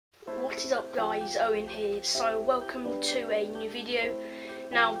What is up guys, Owen here. So welcome to a new video.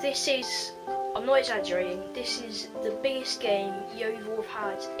 Now this is, I'm not exaggerating, this is the biggest game Yeovil have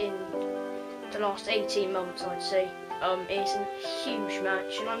had in the last 18 months I'd say. It's a huge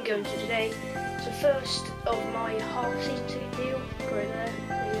match and I'm going to today. It's the first of my half season ticket deal, right there.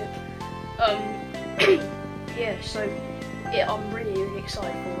 Yeah, so yeah, I'm really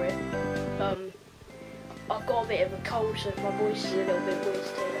excited for it. I've got a bit of a cold, so my voice is a little bit weird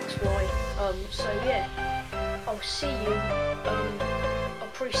today, that's why. So yeah, I'll see you. I'll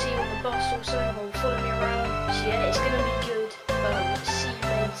probably see you on the bus or something, or follow me around. So yeah, it's gonna be good. See you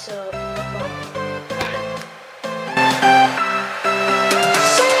later. Bye.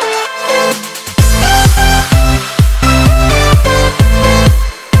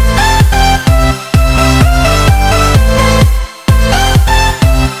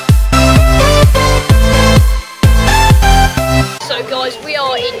 We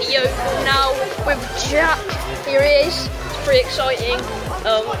are in Yeovil now with Jack. Here he is. It's pretty exciting.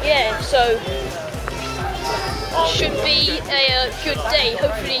 Yeah, so should be a good day.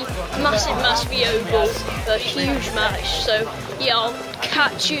 Hopefully, massive Yeovil, a huge match. So yeah, I'll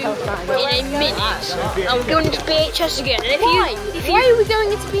catch you in a minute. I'm going into BHS again. And why are we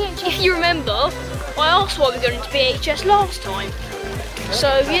going into BHS? If you remember, I asked why we're going into BHS last time.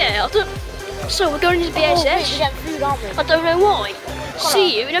 So yeah, so we're going into BHS. I don't know why.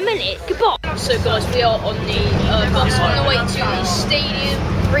 See you in a minute. Goodbye. So guys, we are on the bus on the way to the stadium.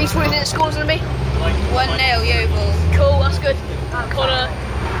 Reese, what do you think the score's going to be? 1-0 Yeovil. Cool, that's good. Connor.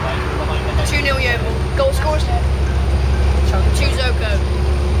 2-0 Yeovil. Goal scorers? 2 Zoko.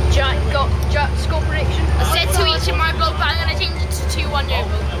 Jack, score prediction? I said to each in my blog, but I'm going to change it to 2-1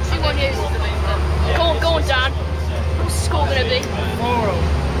 Yeovil. 2-1 Yeovil. Go on Dan. What's the score going to be? 4-0.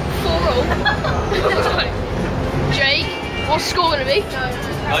 4-0? Jake? What's the score going to be? I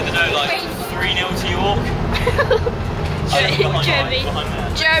don't know, like 3-0 to York.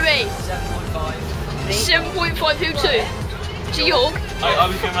 Jeremy. 7.5 who to? To York? I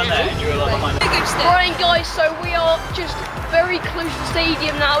was going around there and you were like behind me. Right guys, so we are just very close to the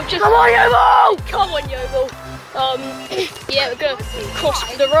stadium now. Just come on Yeovil! Come on Yeovil! Yeah, we're going to cross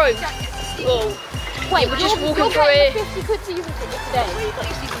the road. Oh. Wait, we're just walking through here. 50 quid season ticket today.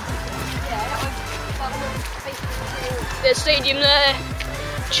 There's stadium there.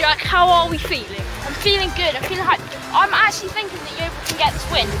 Jack, how are we feeling? I'm feeling good. I'm feeling hyped. I'm actually thinking that Yeovil can get this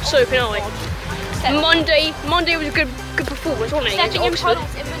win. So can I. Monday was a good performance, wasn't it? Stepping in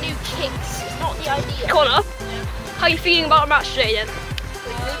puddles in the new kicks is not the idea. Connor, how are you feeling about our match today then?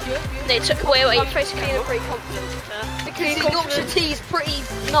 Wait, feeling pretty confident. Because the Yorkshire tea is pretty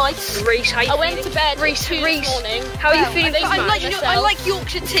nice. Reese, how you I went to bed Reese this morning. How are you feeling about I like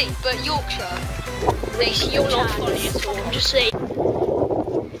Yorkshire tea, but Yorkshire. Reese, you're not funny at all. I'm just saying.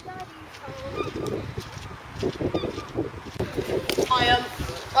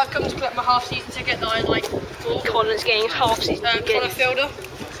 I've come to collect my half-season ticket that I like. Connor's getting his half-season ticket. Connor Fielder.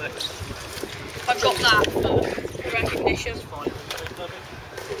 I've got that for recognition.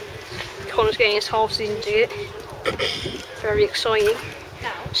 Connor's getting his half-season ticket. Very exciting.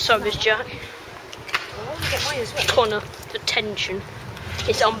 So is Jack. Connor, the tension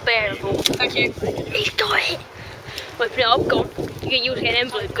is unbearable. Thank you. He's got it. Open it up, go on. You get an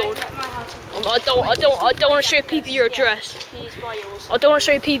envelope, go on. I don't want to show people your address. I don't want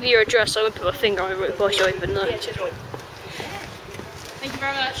to show people your address, so I'm going to put my finger over it before I show it, but no. Thank you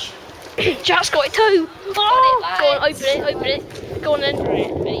very much. Jack's got it too! Oh! Go on, open it. Go on then.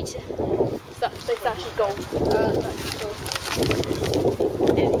 That's his goal.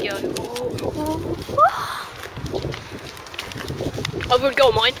 There we go. I would go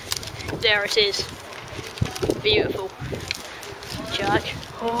on mine. There it is. Beautiful. Jack.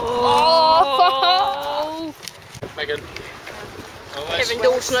 Oh! Megan. Kevin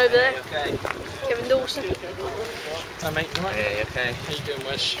Dawson over there. Okay. Kevin Dawson. Hi mate, you right? Yeah, okay. How you doing,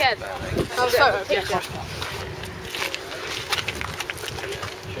 Wish? Kev.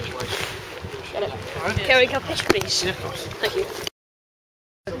 Can we have a picture, please? Yeah, of course. Thank you.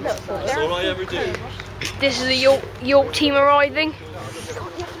 That's all I ever do. This is the York team arriving.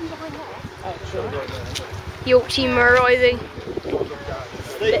 York team are arriving.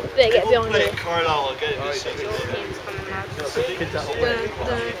 Better get behind it. Carlisle, I'll get it this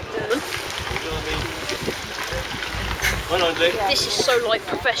This is so like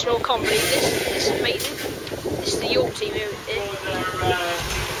professional, I can't believe this. This is amazing. This is the York team here.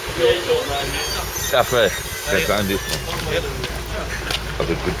 Cafe. Get down this one. Have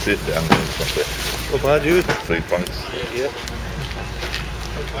a good sit down and stop it. What about you? 3 points. Yeah.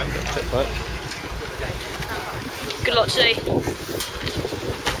 Good luck today.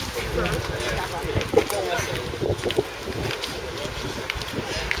 Good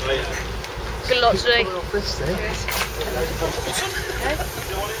luck today.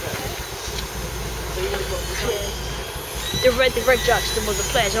 The red jacks are one of the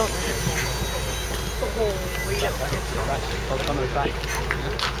players, aren't they?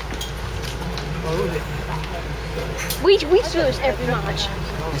 We do this every match.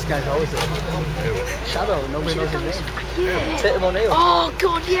 This guy's always there. Shadow, nobody knows his name. Yeah. Tim O'Neill. Oh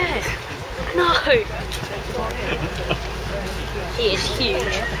god, yeah. No. He is huge.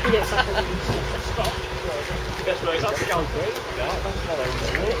 He looks like a...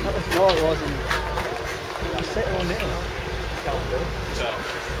 No, it wasn't. Tim O'Neill.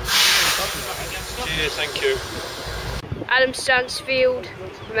 Cheers, thank you. Adam Stansfield,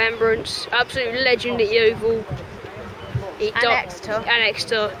 Remembrance, absolute legend at Yeovil. He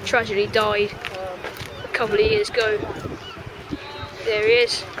Exeter tragically died a couple of years ago. There he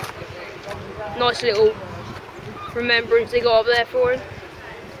is. Nice little remembrance they got up there for him.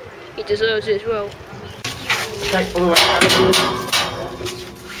 He deserves it as well.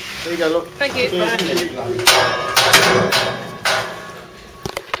 There you go, look. Thank you.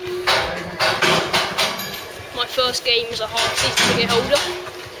 My first game as a half season ticket holder.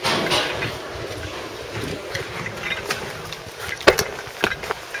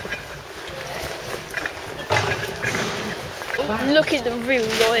 Look at the room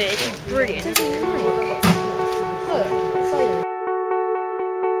got here, it's brilliant.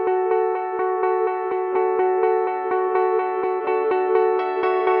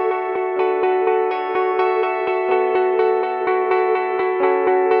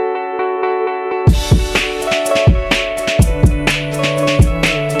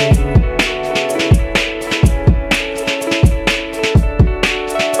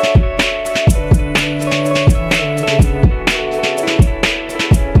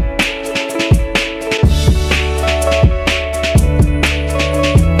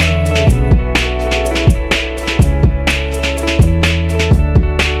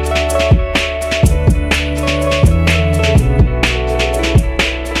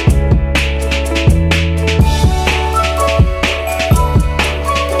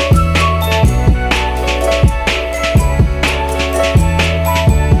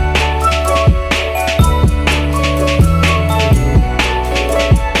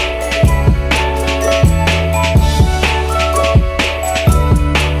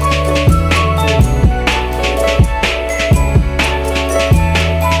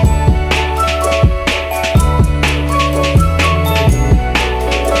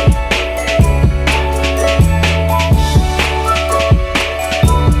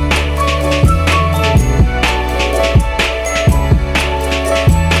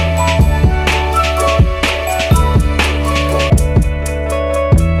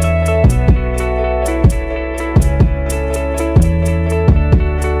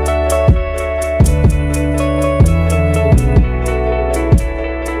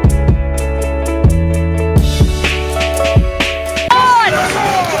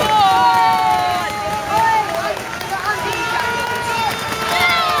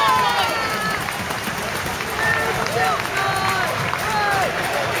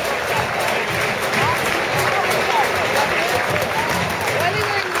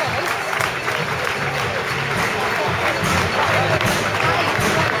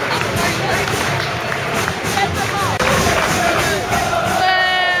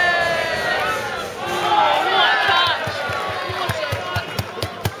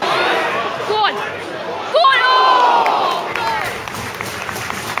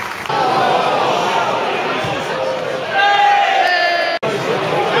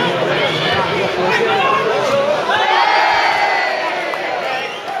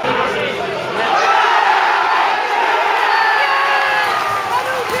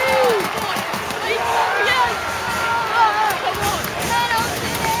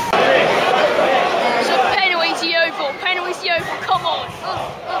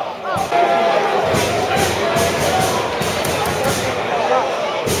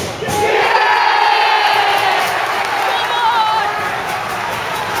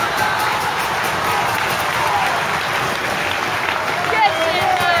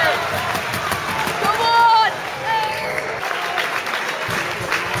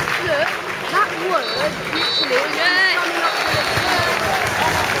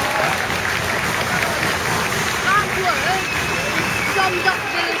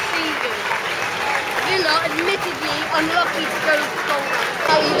 admittedly unlucky to go to goal.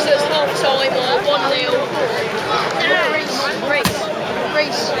 So it's half time or 1-0.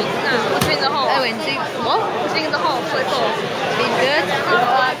 Race. No, what's been the half? Oh, into what? What's been in the half so far? Been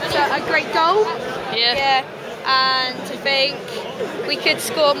good. goal. Yeah. And I think we could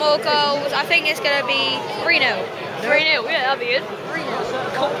score more goals. I think it's going to be 3-0. 3-0, yeah, that'd be good.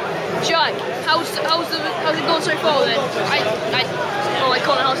 3-0. Cool. Jack, how's it gone so far then?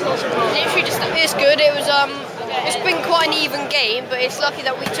 Connor, how's it gone so far? Literally just, it's good. It's been quite an even game, but it's lucky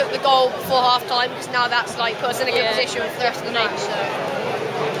that we took the goal before half time because now that's like put us in a good position for the rest of the match. So.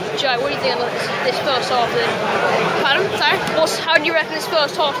 Joe, what do you think of this first half then? Pardon? Sorry? How do you reckon this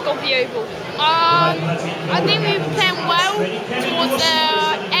first half got the Yeovil? I think we were playing well towards the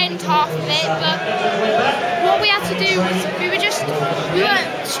end half of it, but what we had to do was we were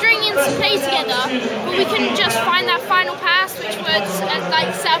stringing some play together, but we couldn't just find that final pass, which was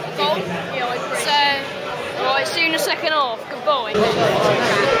like set up a goal. Yeah, I agree. So, right, see you in the second half. Goodbye.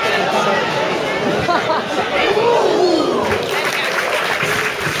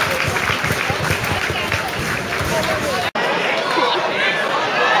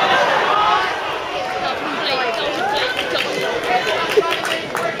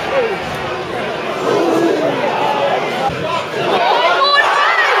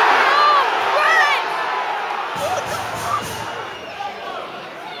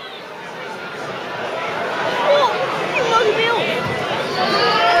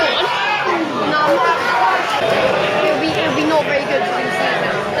 it'll be not very good to concede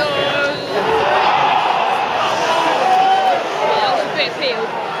now. That was a big appeal.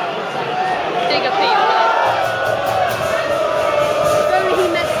 Big appeal. If only he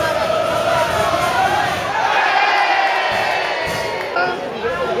messed that up. Oh,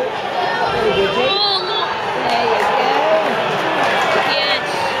 look. There you go. Yes.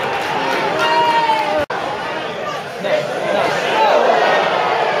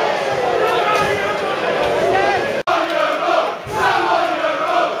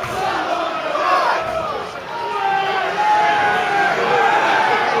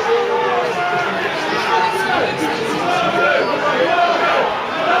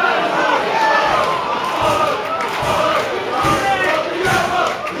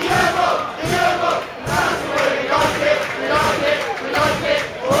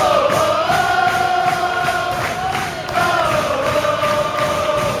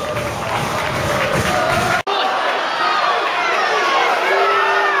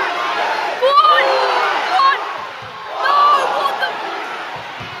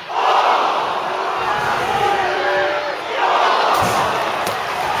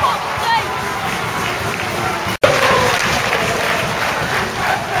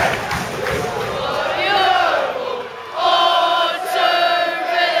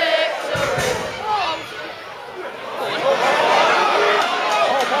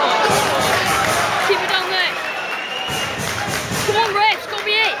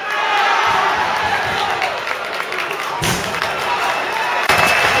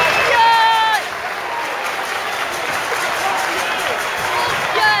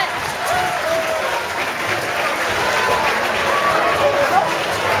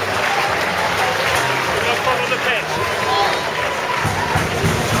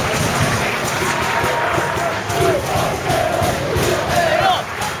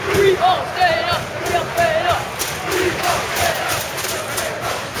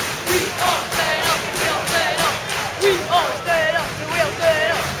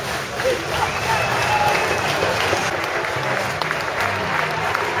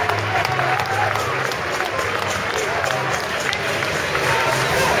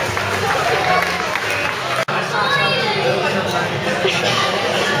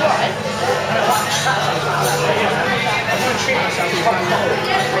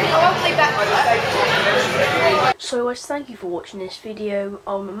 So guys, thank you for watching this video.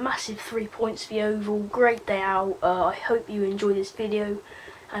 A massive 3 points for Yeovil. Great day out. I hope you enjoyed this video,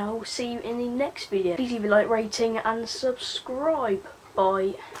 and I will see you in the next video. Please leave a like, rating and subscribe.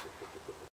 Bye.